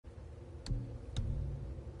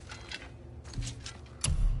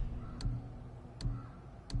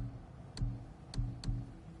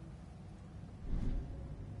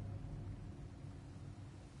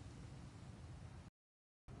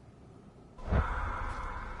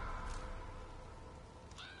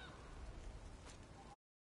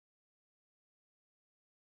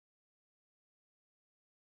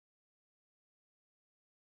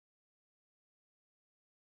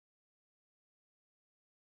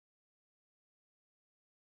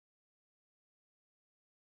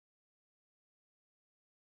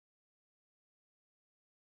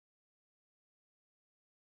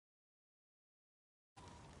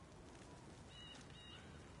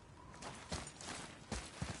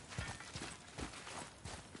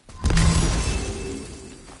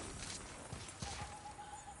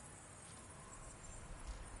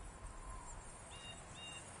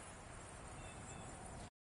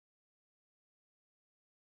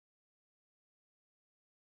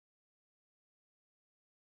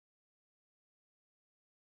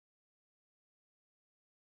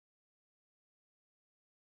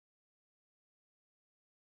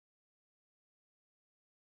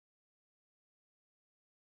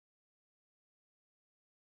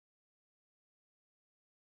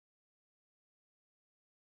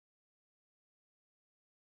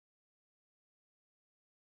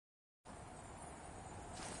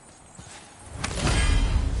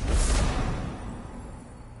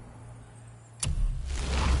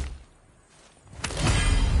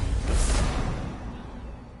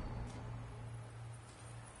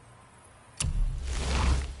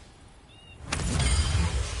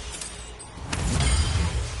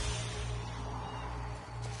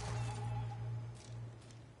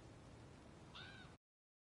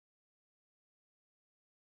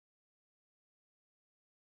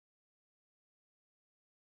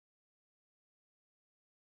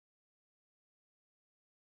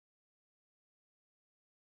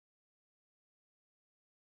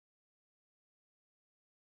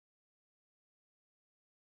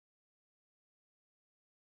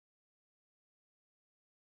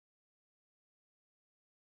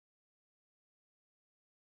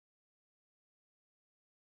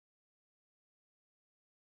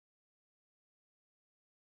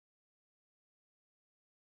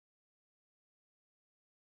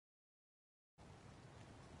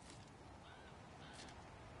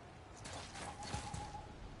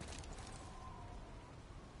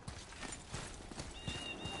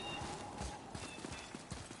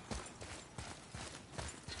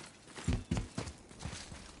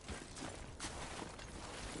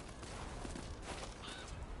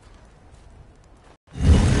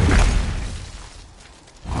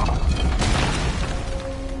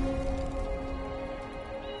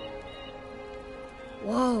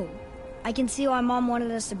I can see why Mom wanted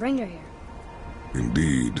us to bring her here.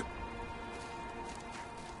 Indeed.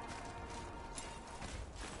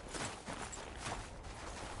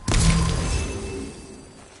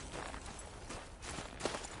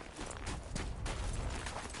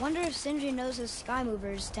 Wonder if Sindri knows his sky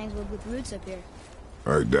mover is tangled with roots up here.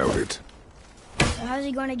 I doubt it. So how's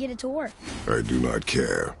he going to get it to work? I do not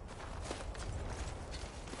care.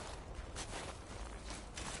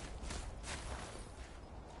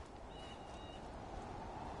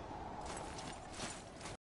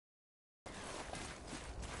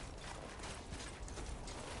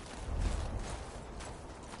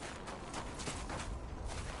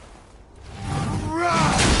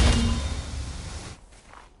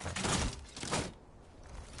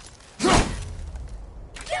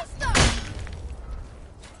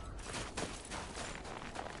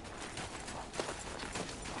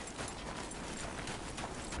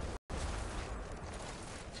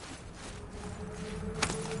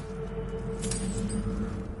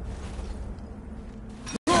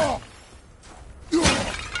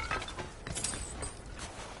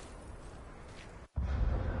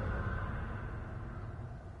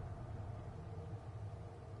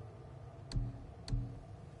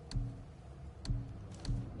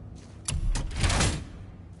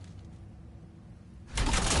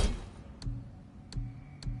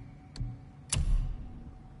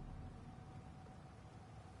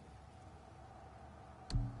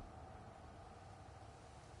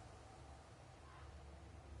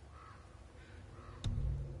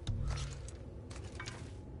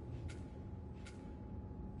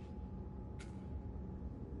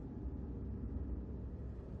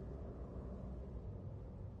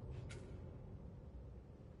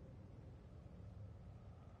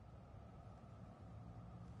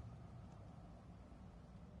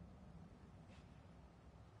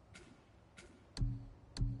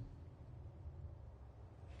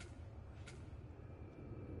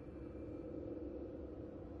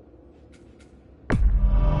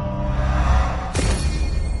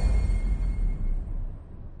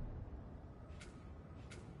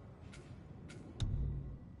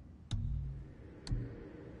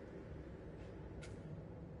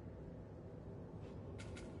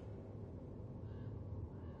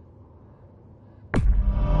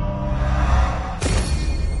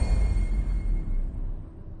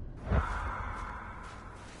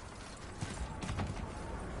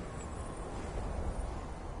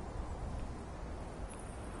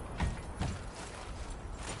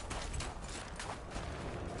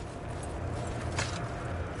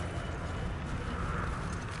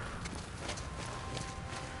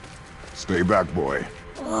 Stay back, boy.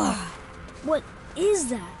 Ugh. What is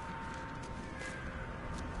that?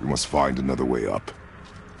 We must find another way up.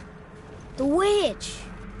 The witch!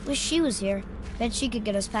 Wish she was here. Bet she could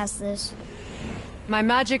get us past this. My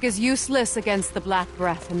magic is useless against the Black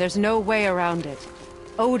Breath, and there's no way around it.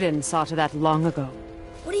 Odin saw to that long ago.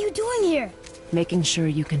 What are you doing here? Making sure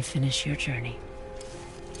you can finish your journey.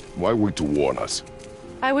 Why wait to warn us?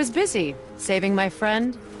 I was busy, saving my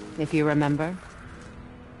friend, if you remember.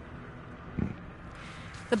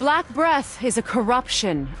 The Black Breath is a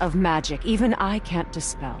corruption of magic even I can't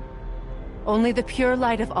dispel. Only the pure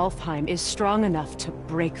light of Alfheim is strong enough to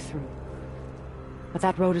break through. But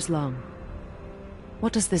that road is long.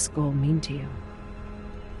 What does this goal mean to you?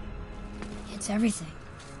 It's everything.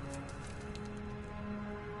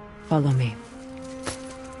 Follow me.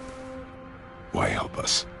 Why help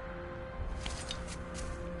us?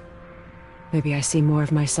 Maybe I see more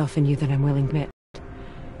of myself in you than I'm willing to admit.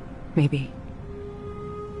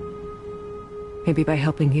 Maybe by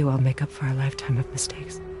helping you, I'll make up for a lifetime of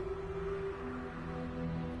mistakes.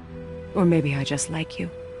 Or maybe I just like you.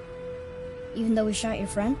 Even though we shot your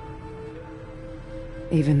friend?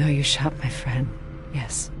 Even though you shot my friend,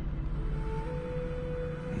 yes.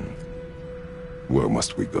 Where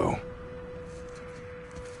must we go?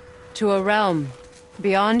 To a realm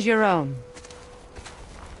beyond your own.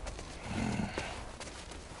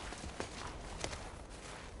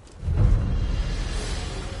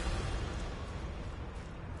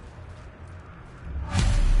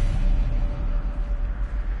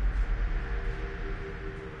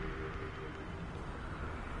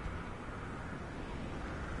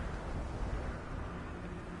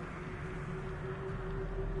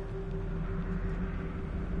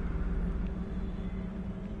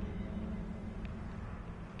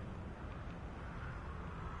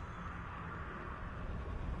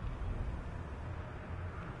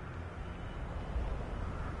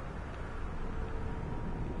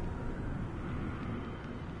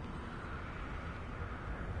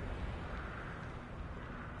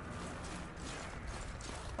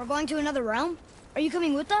 We're going to another realm? Are you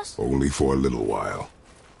coming with us? Only for a little while.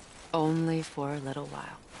 Only for a little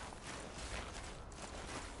while.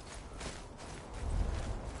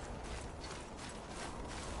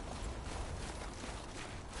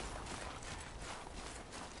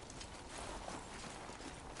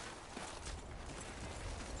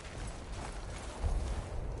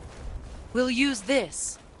 We'll use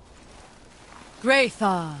this.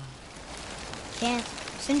 Graythaw. Can't.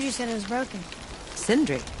 Sindri said it was broken.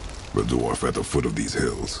 Sindri? The dwarf at the foot of these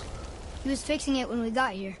hills. He was fixing it when we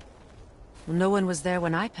got here. No one was there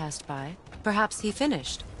when I passed by. Perhaps he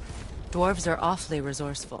finished. Dwarves are awfully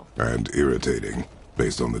resourceful. And irritating,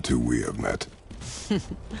 based on the two we have met.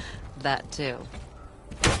 That too.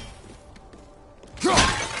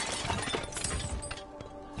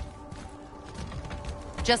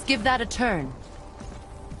 Just give that a turn.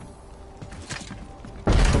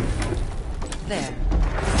 There.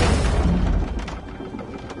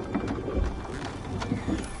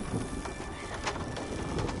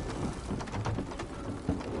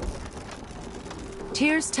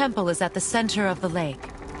 Tyr's temple is at the center of the lake.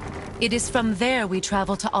 It is from there we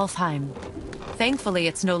travel to Alfheim. Thankfully,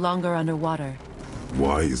 it's no longer underwater.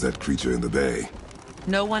 Why is that creature in the bay?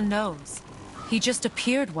 No one knows. He just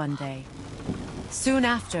appeared one day. Soon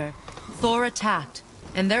after, Thor attacked,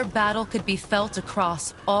 and their battle could be felt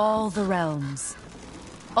across all the realms.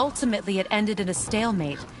 Ultimately, it ended in a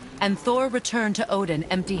stalemate, and Thor returned to Odin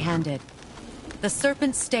empty-handed. The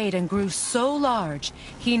serpent stayed and grew so large,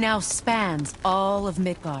 he now spans all of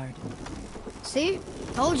Midgard. See?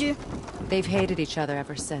 Told you. They've hated each other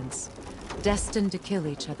ever since, destined to kill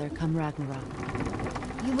each other come Ragnarok.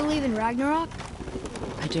 You believe in Ragnarok?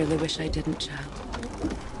 I dearly wish I didn't, child.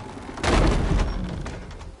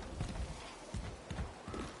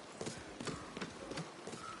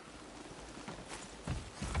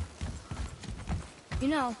 You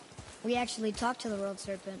know, we actually talked to the World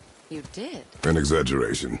Serpent. You did? An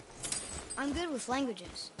exaggeration. I'm good with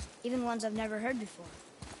languages, even ones I've never heard before.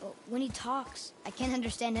 But when he talks, I can't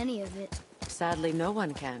understand any of it. Sadly, no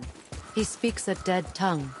one can. He speaks a dead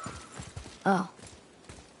tongue. Oh.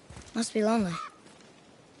 Must be lonely.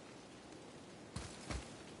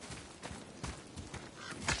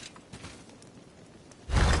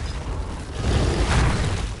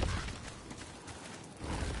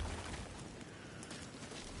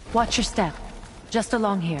 Watch your step. Just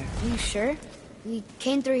along here. You sure? We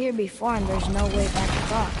came through here before and there's no way back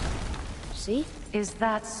across. See? Is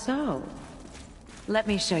that so? Let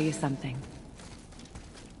me show you something.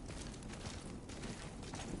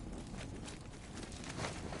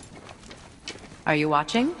 Are you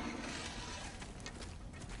watching?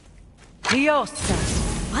 Diosa!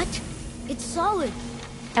 What? It's solid.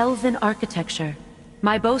 Elven architecture.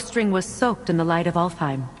 My bowstring was soaked in the light of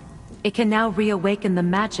Alfheim. It can now reawaken the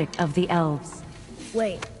magic of the elves.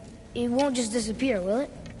 Wait, it won't just disappear, will it?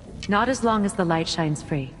 Not as long as the light shines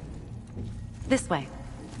free. This way.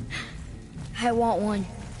 I want one.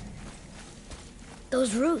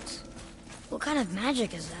 Those roots. What kind of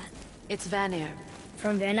magic is that? It's Vanir.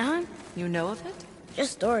 From Vanaheim? You know of it?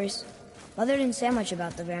 Just stories. Mother didn't say much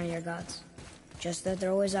about the Vanir gods. Just that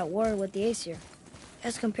they're always at war with the Aesir.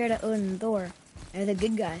 As compared to Odin and Thor, they're the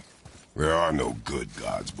good guys. There are no good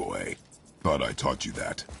gods, boy. Thought I taught you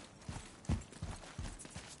that.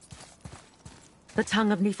 The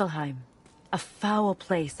tongue of Niflheim. A foul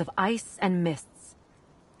place of ice and mists.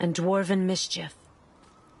 And dwarven mischief.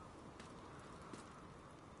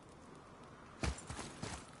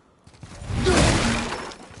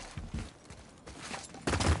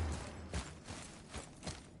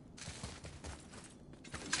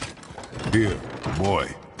 Here,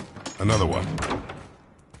 boy. Another one.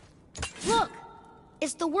 Look!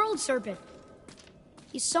 It's the World Serpent.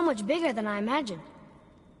 He's so much bigger than I imagined.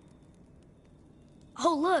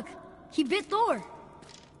 Oh, look! He bit Thor!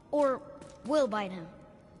 Or will bite him.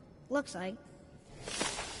 Looks like.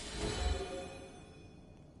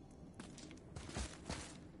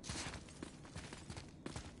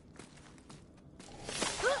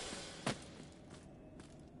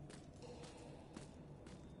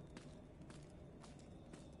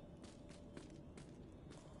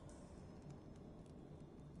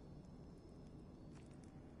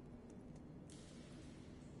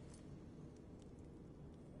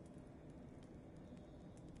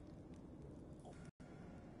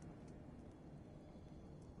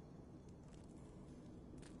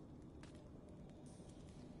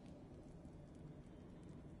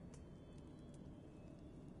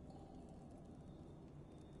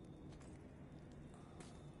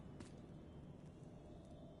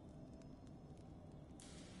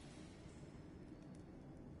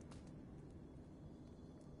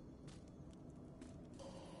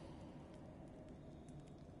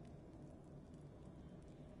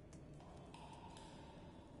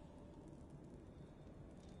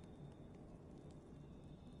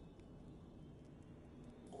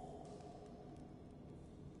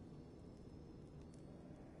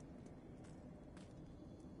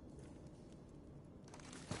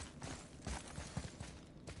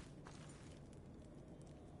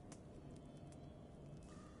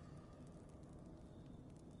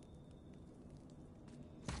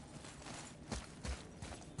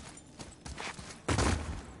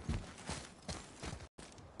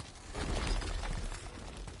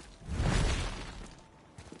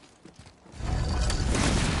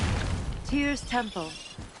 Tyr's temple.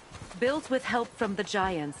 Built with help from the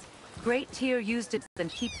giants, Great Tyr used it to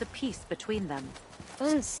keep the peace between them.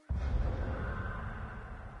 Doesn't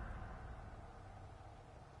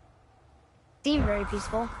seem very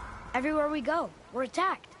peaceful. Everywhere we go, we're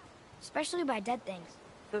attacked. Especially by dead things.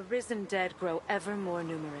 The risen dead grow ever more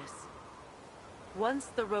numerous. Once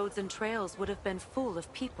the roads and trails would have been full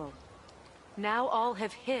of people. Now all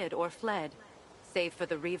have hid or fled, save for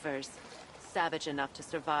the Reavers, savage enough to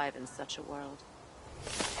survive in such a world.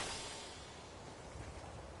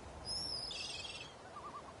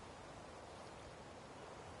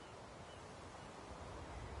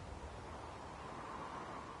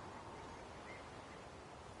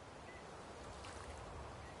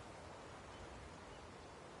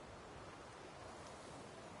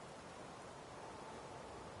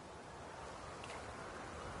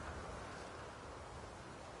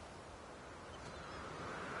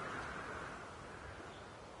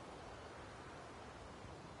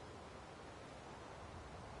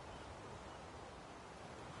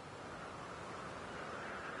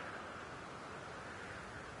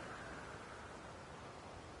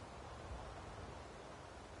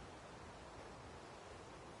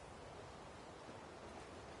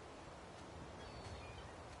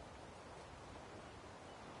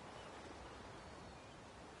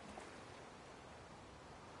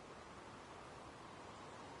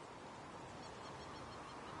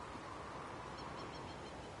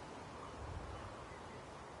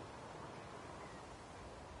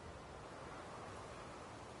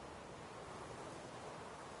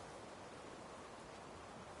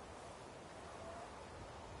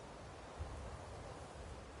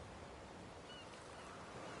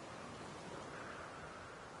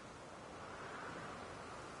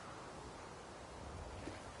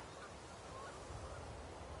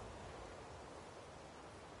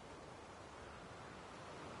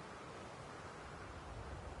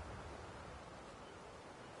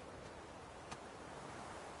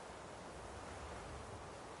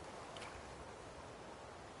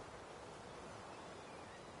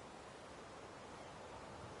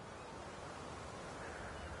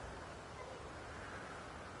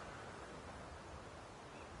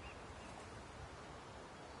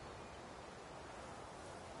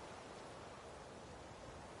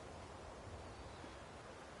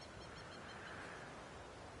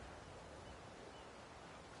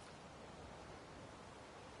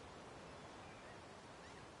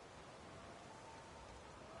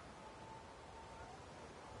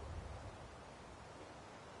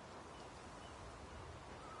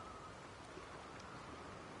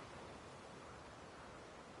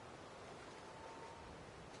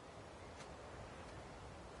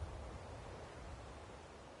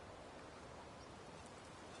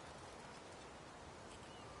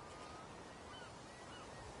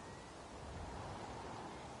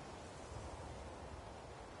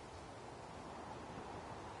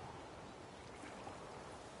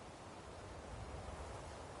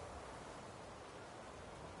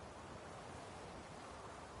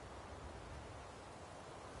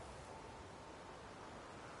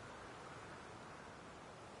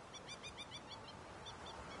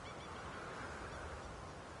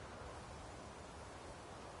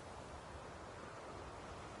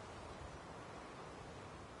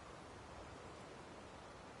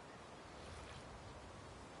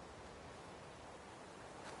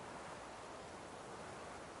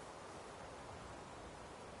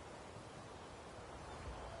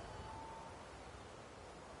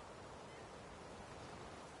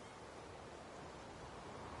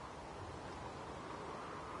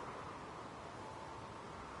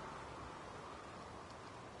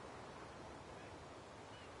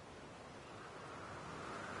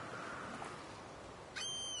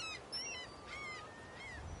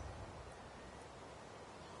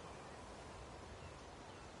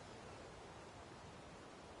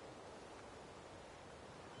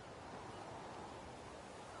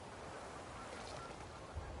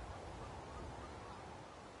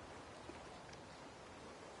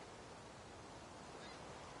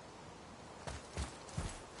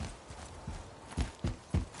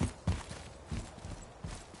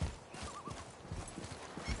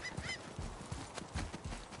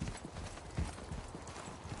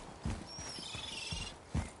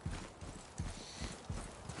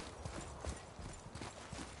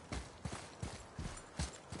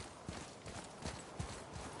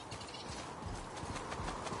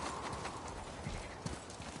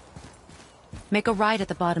 Make a right at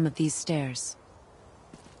the bottom of these stairs.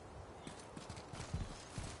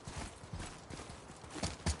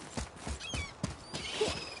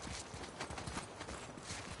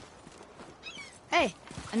 Hey,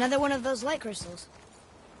 Another one of those light crystals.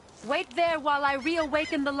 Wait there while I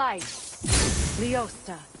reawaken the light.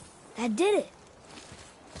 Leosta. That did it.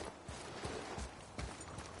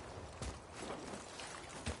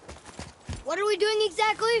 What are we doing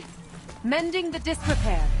exactly? Mending the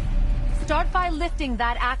disrepair. Start by lifting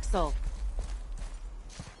that axle.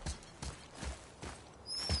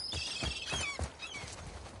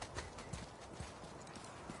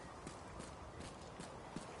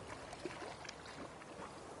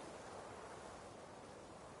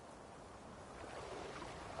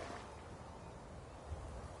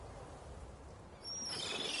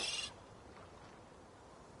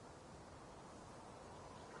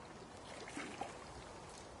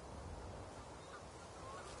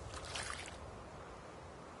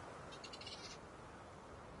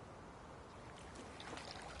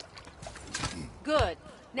 Good.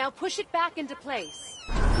 Now push it back into place.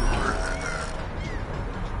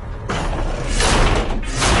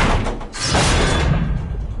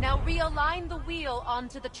 Now realign the wheel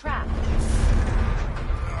onto the track.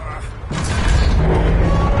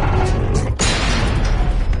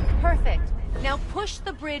 Perfect. Now push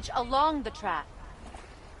the bridge along the track.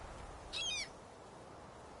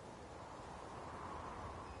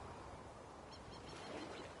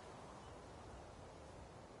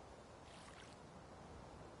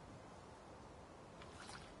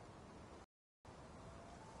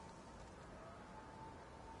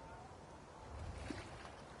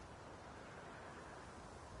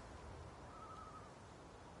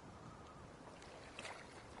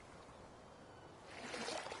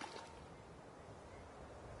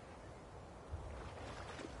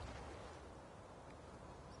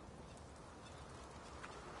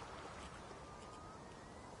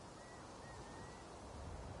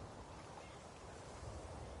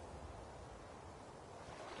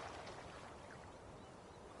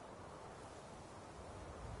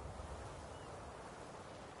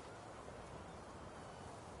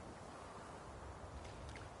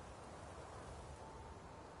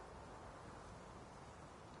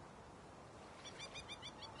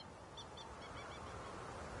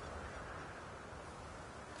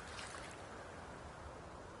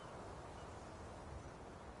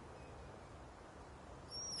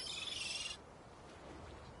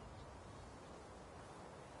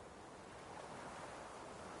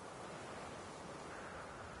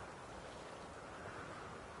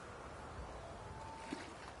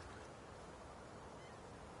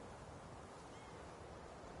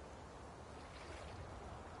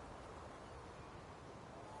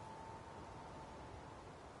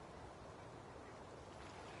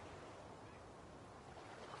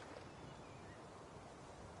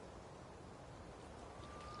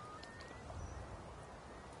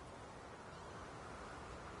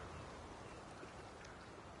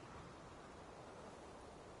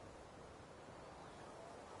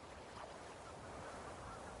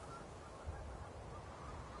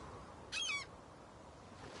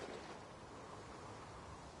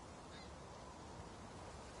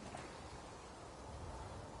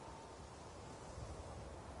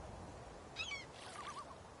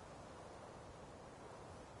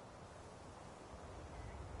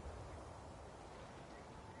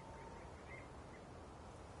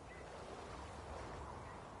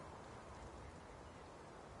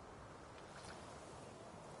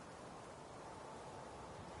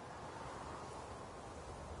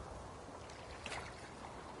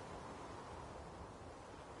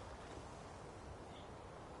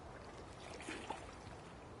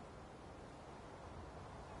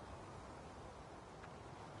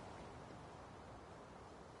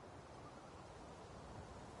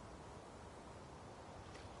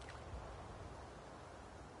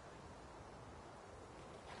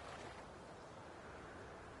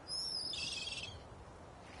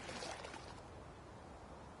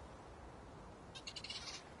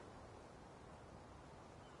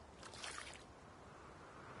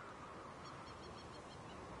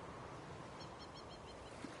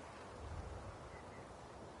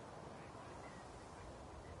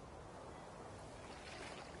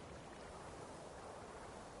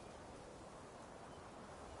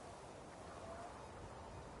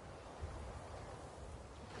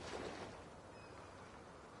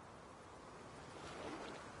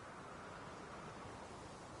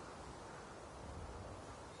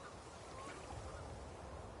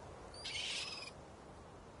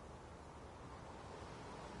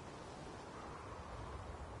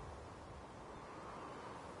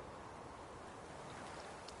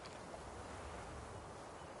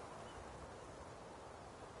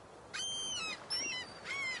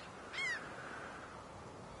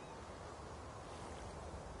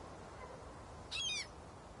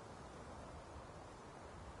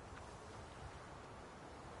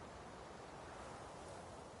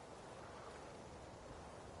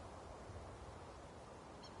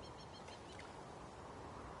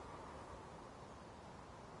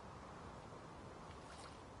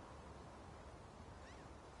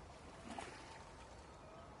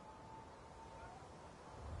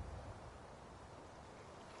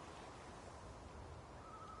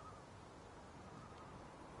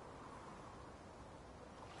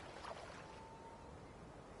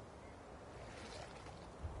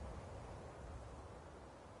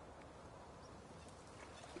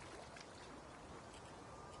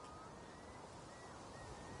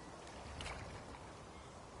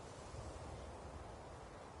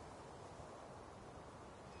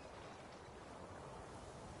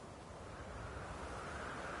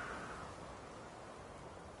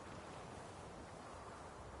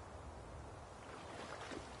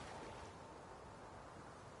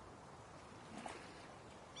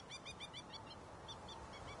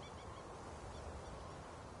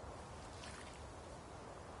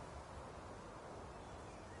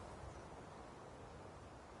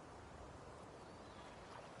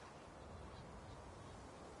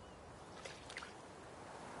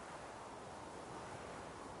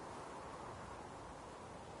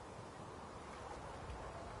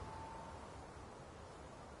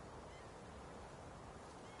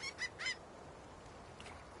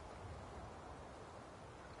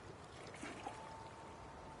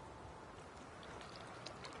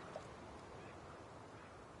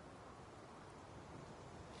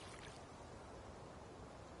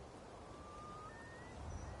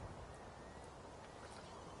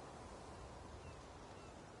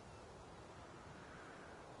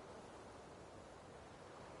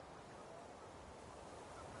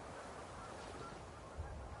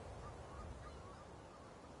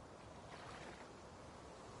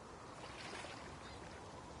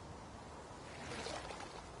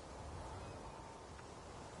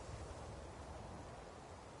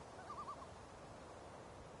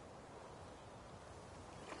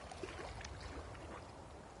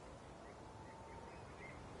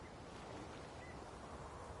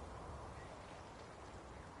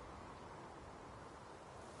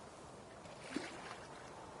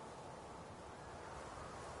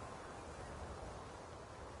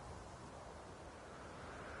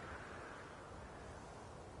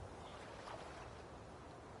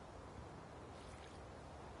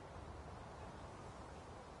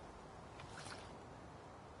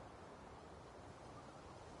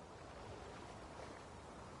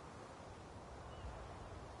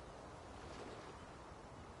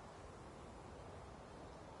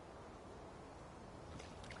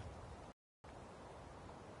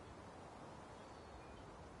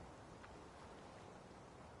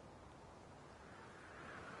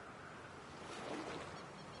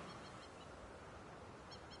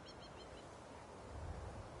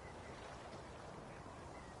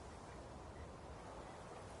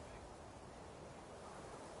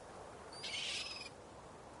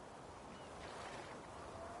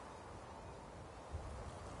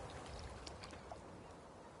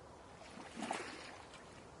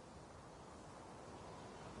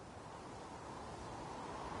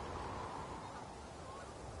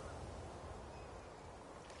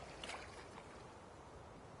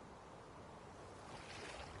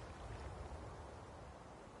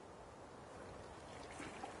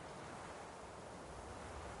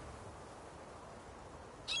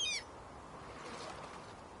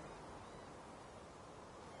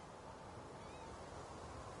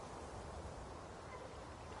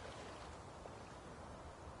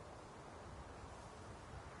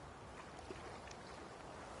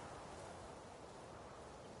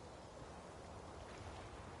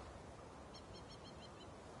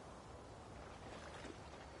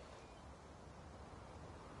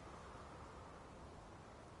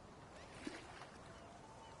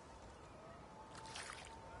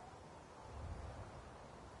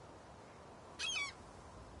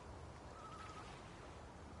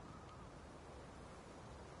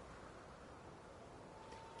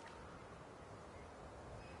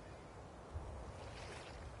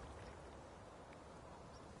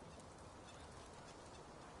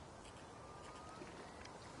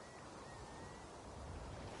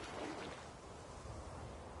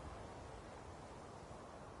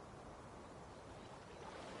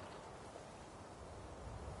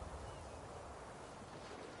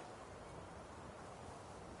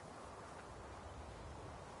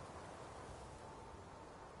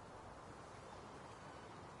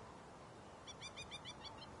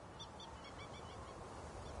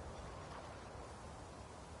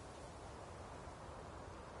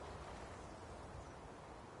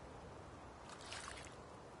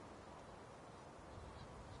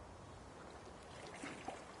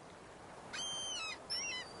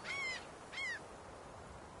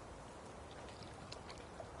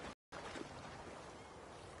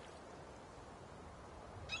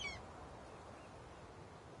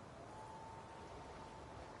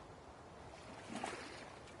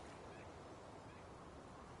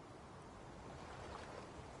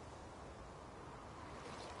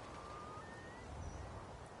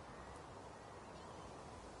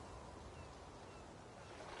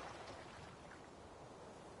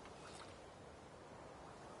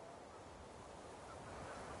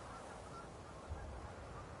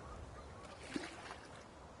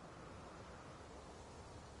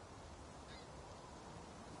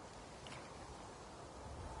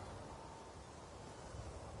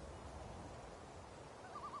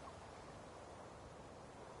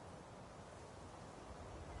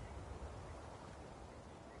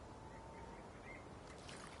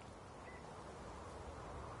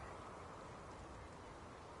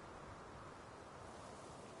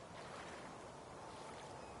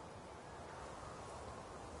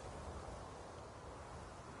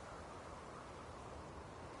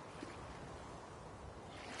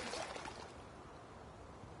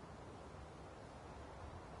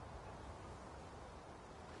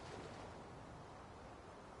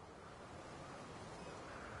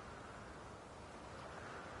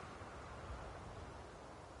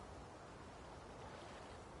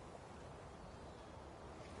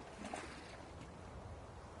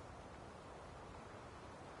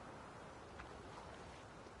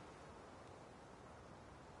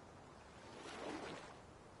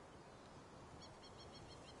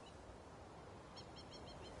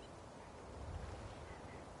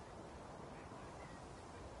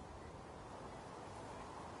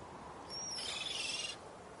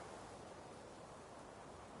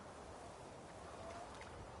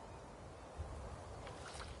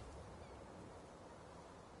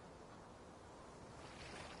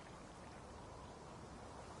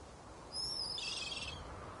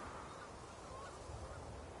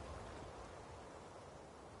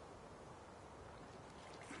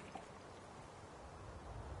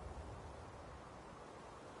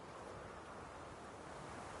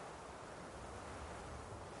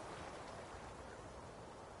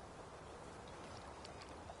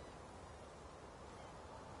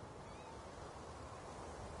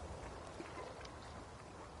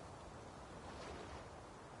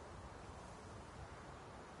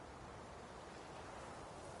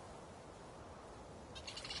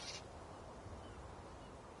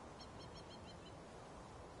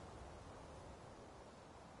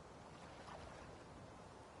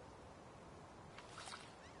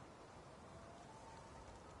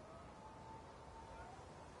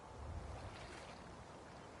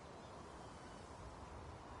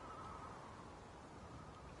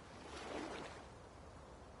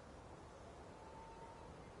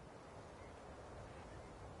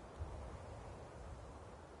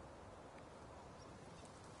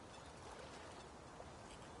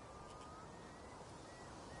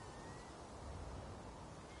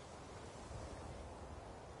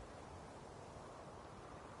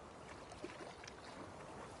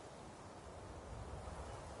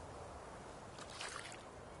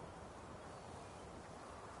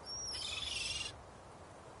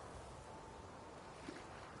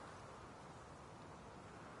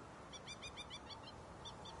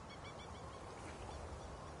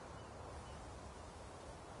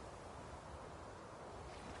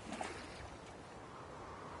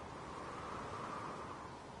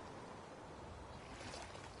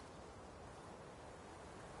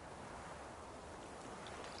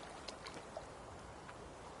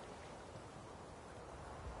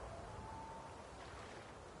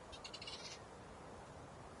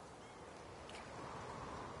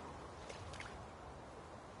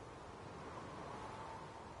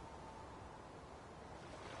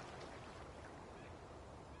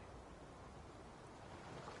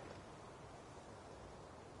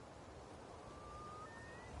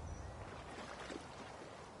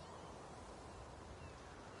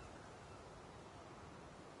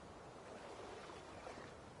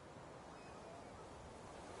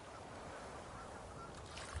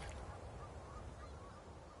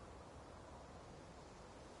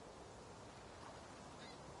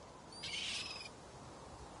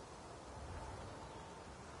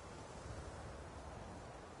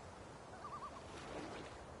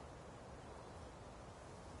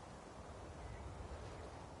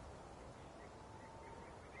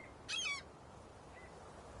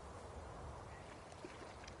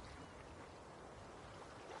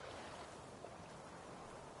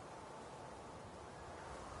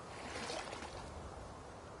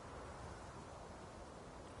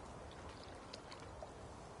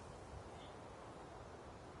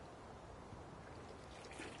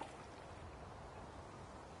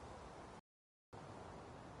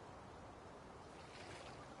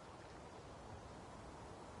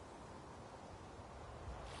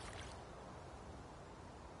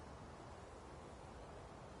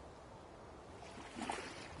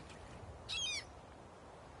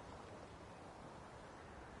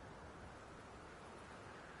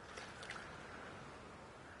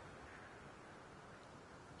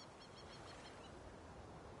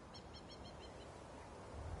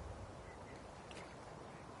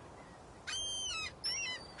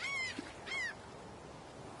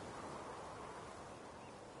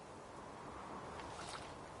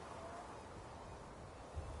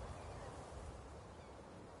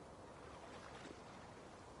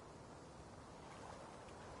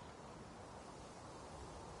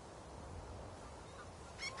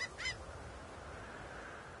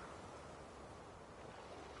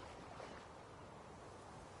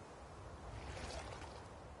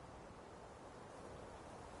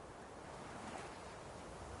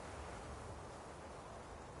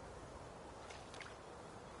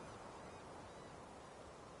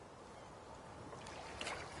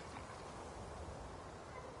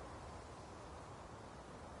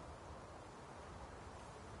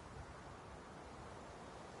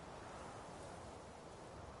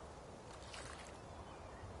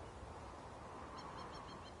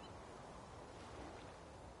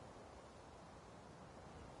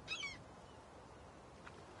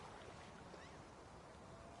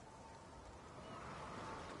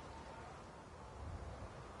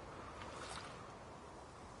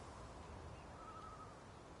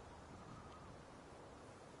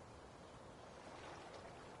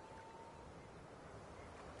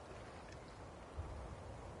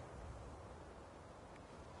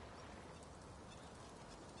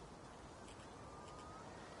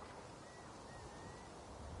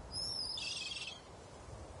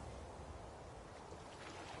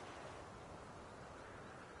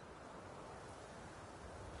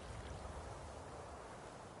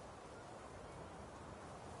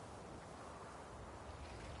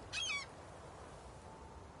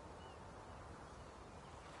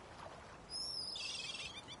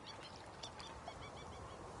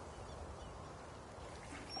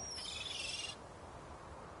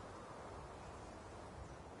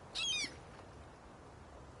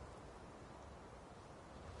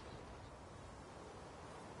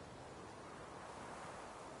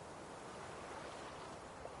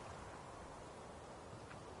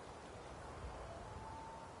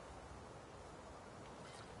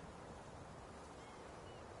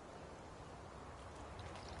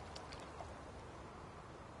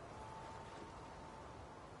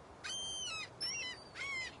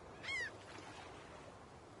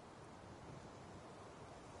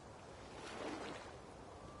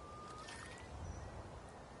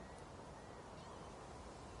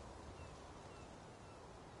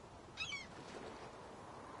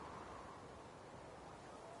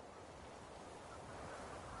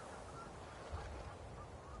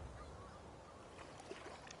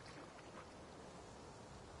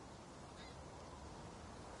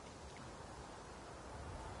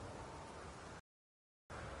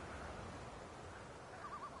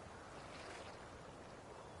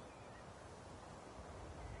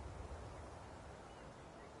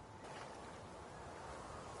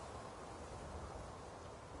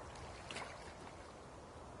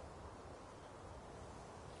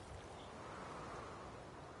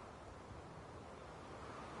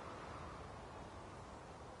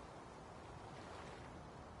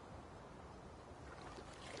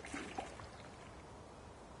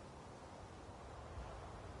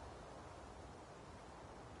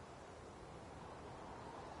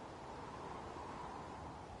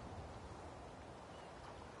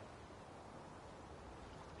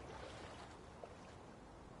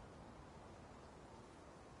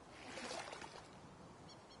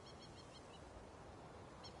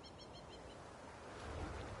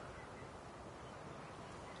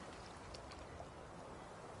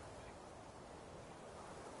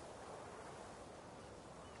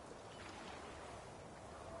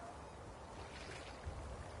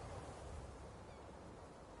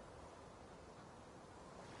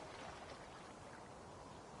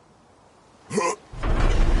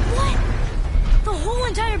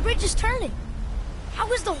 bridge is turning.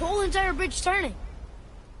 How is the whole entire bridge turning?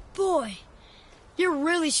 Boy, you're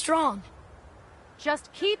really strong.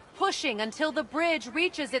 Just keep pushing until the bridge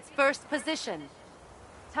reaches its first position.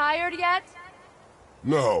 Tired yet?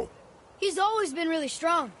 No. He's always been really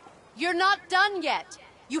strong. You're not done yet.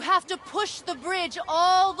 You have to push the bridge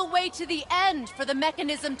all the way to the end for the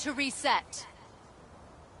mechanism to reset.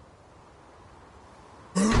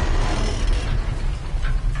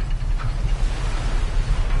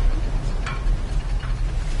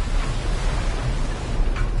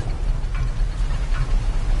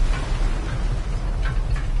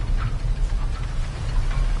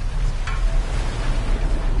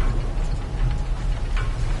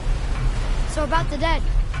 So about the dead.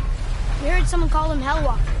 We heard someone call them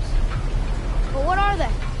Hellwalkers. But what are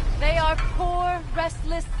they? They are poor,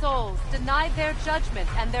 restless souls, denied their judgment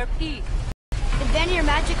and their peace. Did Vanir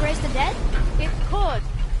magic raise the dead? It could,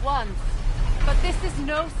 once. But this is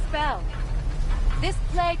no spell. This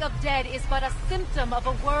plague of dead is but a symptom of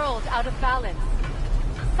a world out of balance.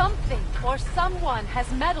 Something or someone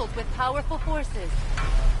has meddled with powerful forces.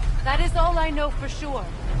 That is all I know for sure.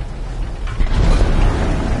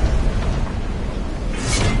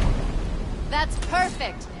 That's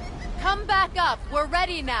perfect. Come back up. We're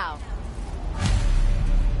ready now.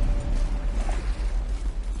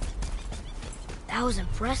 That was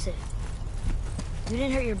impressive. You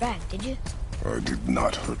didn't hurt your back, did you? I did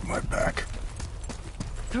not hurt my back.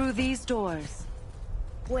 Through these doors.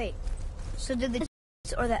 Wait, so did the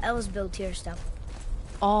or the elves build tier stuff?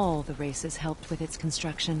 All the races helped with its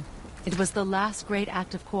construction. It was the last great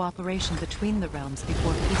act of cooperation between the realms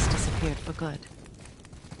before peace disappeared for good.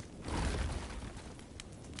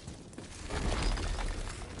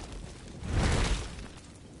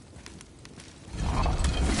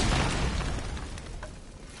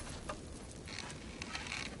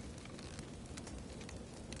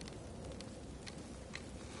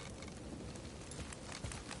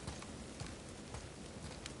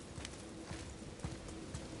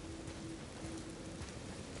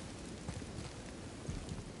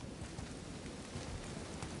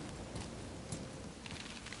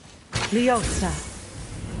 Leosa.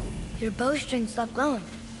 Your bowstring stopped glowing.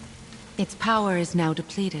 Its power is now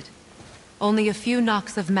depleted. Only a few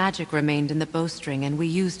knocks of magic remained in the bowstring, and we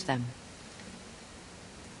used them.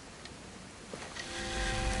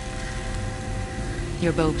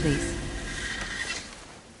 Your bow, please.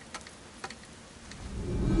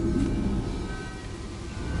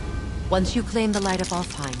 Once you claim the Light of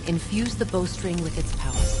Alfheim, infuse the bowstring with its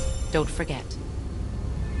power. Don't forget.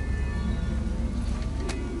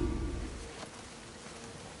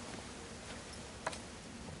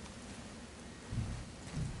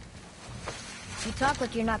 You talk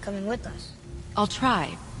like you're not coming with us. I'll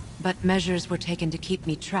try, but measures were taken to keep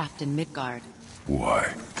me trapped in Midgard.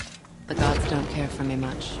 Why? The gods don't care for me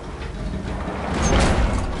much.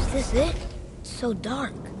 Is this it? It's so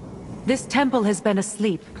dark. This temple has been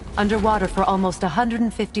asleep, underwater for almost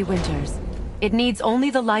 150 winters. It needs only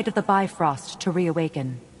the light of the Bifrost to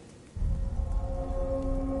reawaken.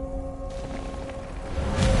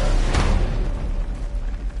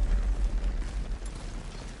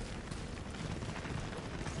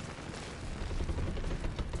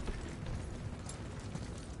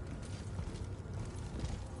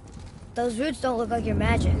 Those roots don't look like your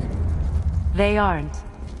magic. They aren't.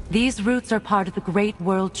 These roots are part of the Great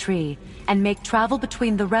World Tree, and make travel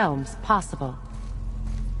between the realms possible.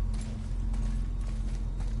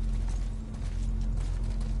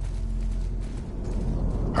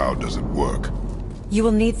 How does it work? You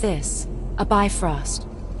will need this, a Bifrost,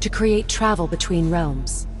 to create travel between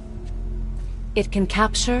realms. It can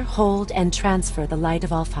capture, hold, and transfer the Light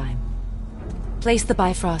of Alfheim. Place the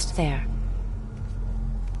Bifrost there.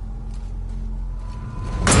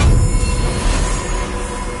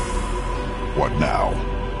 What now?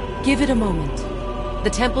 Give it a moment.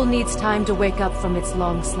 The temple needs time to wake up from its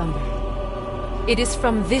long slumber. It is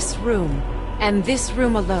from this room, and this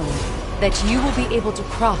room alone, that you will be able to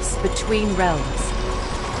cross between realms.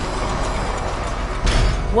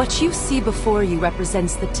 What you see before you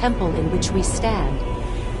represents the temple in which we stand,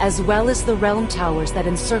 as well as the realm towers that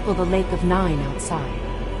encircle the Lake of Nine outside.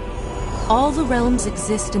 All the realms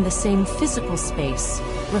exist in the same physical space,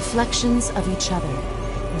 reflections of each other.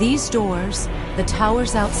 These doors, the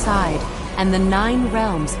towers outside, and the 9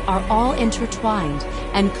 realms are all intertwined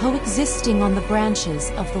and coexisting on the branches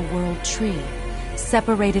of the World Tree,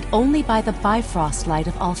 separated only by the Bifrost light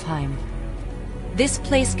of Alfheim. This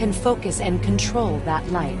place can focus and control that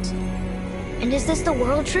light. And is this the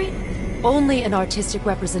World Tree? Only an artistic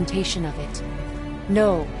representation of it.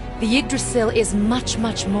 No, the Yggdrasil is much,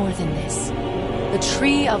 much more than this. The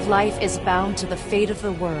Tree of Life is bound to the fate of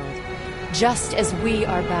the world, just as we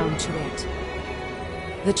are bound to it.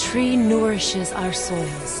 The tree nourishes our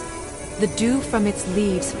soils. The dew from its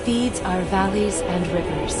leaves feeds our valleys and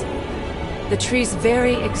rivers. The tree's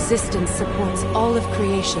very existence supports all of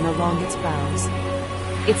creation along its boughs.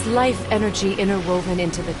 Its life energy interwoven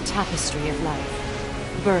into the tapestry of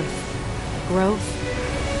life. Birth,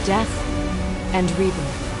 growth, death, and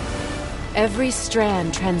rebirth. Every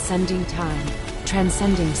strand transcending time,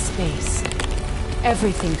 transcending space.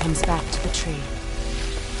 Everything comes back to the tree.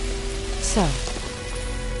 So,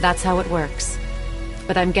 that's how it works.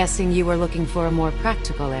 But I'm guessing you were looking for a more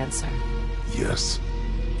practical answer. Yes.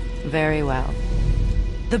 Very well.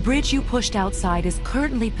 The bridge you pushed outside is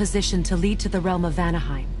currently positioned to lead to the realm of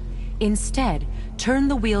Vanaheim. Instead, turn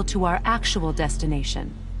the wheel to our actual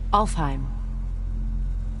destination, Alfheim.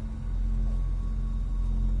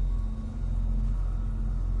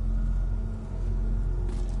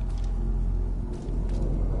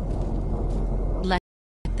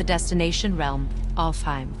 The destination realm,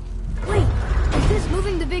 Alfheim. Wait, is this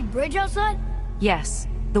moving the big bridge outside? Yes.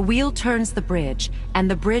 The wheel turns the bridge, and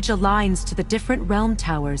the bridge aligns to the different realm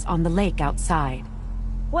towers on the lake outside.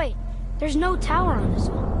 Wait, there's no tower on this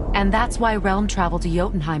one. And that's why realm travel to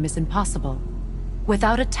Jotunheim is impossible.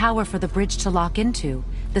 Without a tower for the bridge to lock into,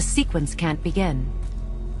 the sequence can't begin.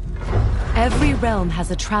 Every realm has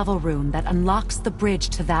a travel rune that unlocks the bridge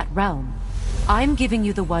to that realm. I'm giving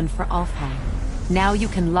you the one for Alfheim. Now you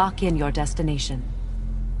can lock in your destination.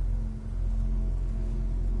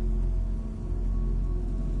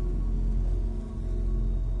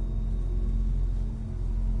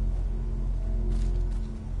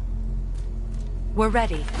 We're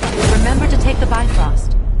ready. Remember to take the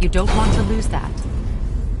Bifrost. You don't want to lose that.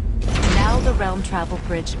 Now the realm travel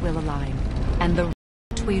bridge will align, and the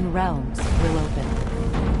between realms will open.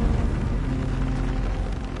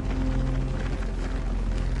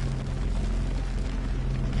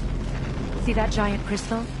 See that giant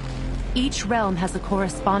crystal? Each realm has a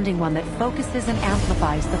corresponding one that focuses and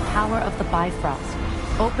amplifies the power of the Bifrost,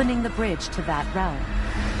 opening the bridge to that realm.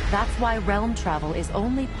 That's why realm travel is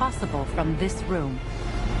only possible from this room.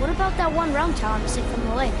 What about that one realm tower missing from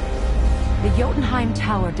the lake? The Jotunheim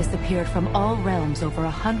Tower disappeared from all realms over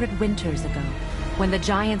 100 winters ago, when the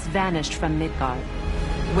giants vanished from Midgard.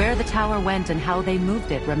 Where the tower went and how they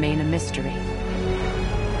moved it remain a mystery.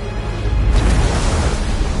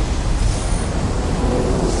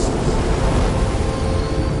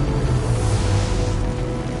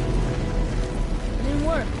 It didn't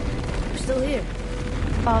work. We're still here.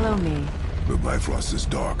 Follow me. The Bifrost is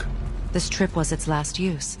dark. This trip was its last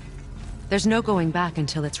use. There's no going back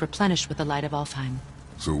until it's replenished with the light of Alfheim.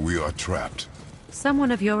 So we are trapped.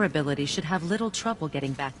 Someone of your ability should have little trouble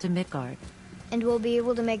getting back to Midgard. And we'll be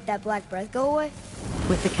able to make that black breath go away?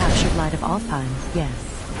 With the captured light of Alfheim, yes.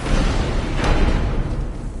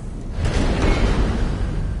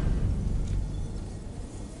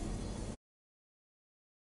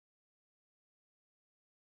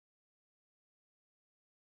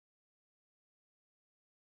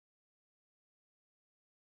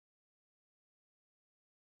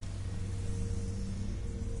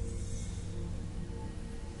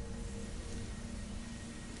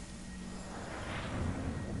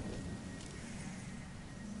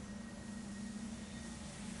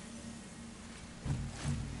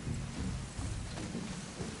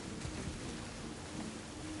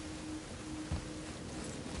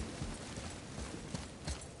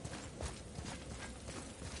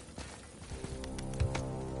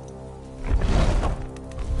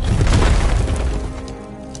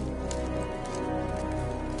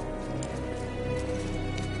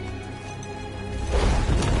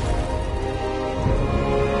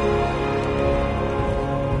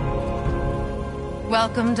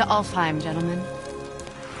 Welcome to Alfheim, gentlemen.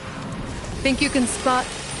 Think you can spot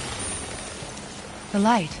the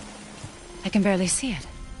light? I can barely see it.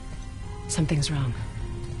 Something's wrong.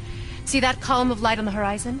 See that column of light on the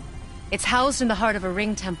horizon? It's housed in the heart of a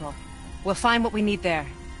ring temple. We'll find what we need there.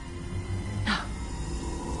 No.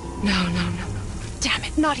 No. Damn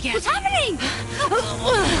it, not yet. What's happening?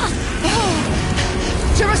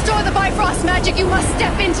 To restore the Bifrost magic, you must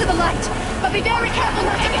step into the light. But be very careful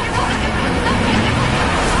not to get caught.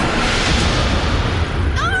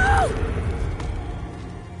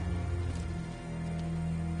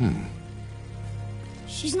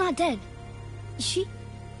 She's not dead. Is she?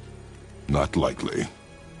 Not likely.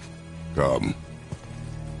 Come.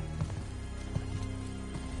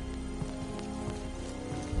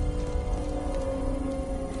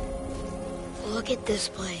 Look at this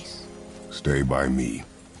place. Stay by me.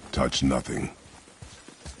 Touch nothing.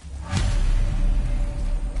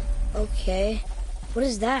 Okay. What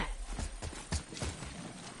is that?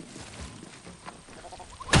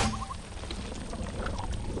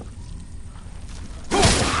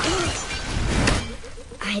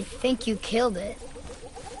 I think you killed it.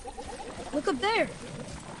 Look up there.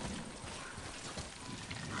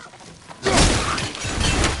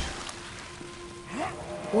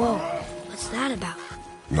 Whoa, what's that about?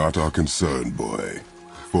 Not our concern, boy.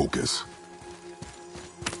 Focus.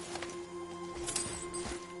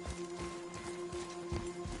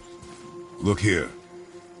 Look here.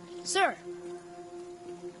 Sir,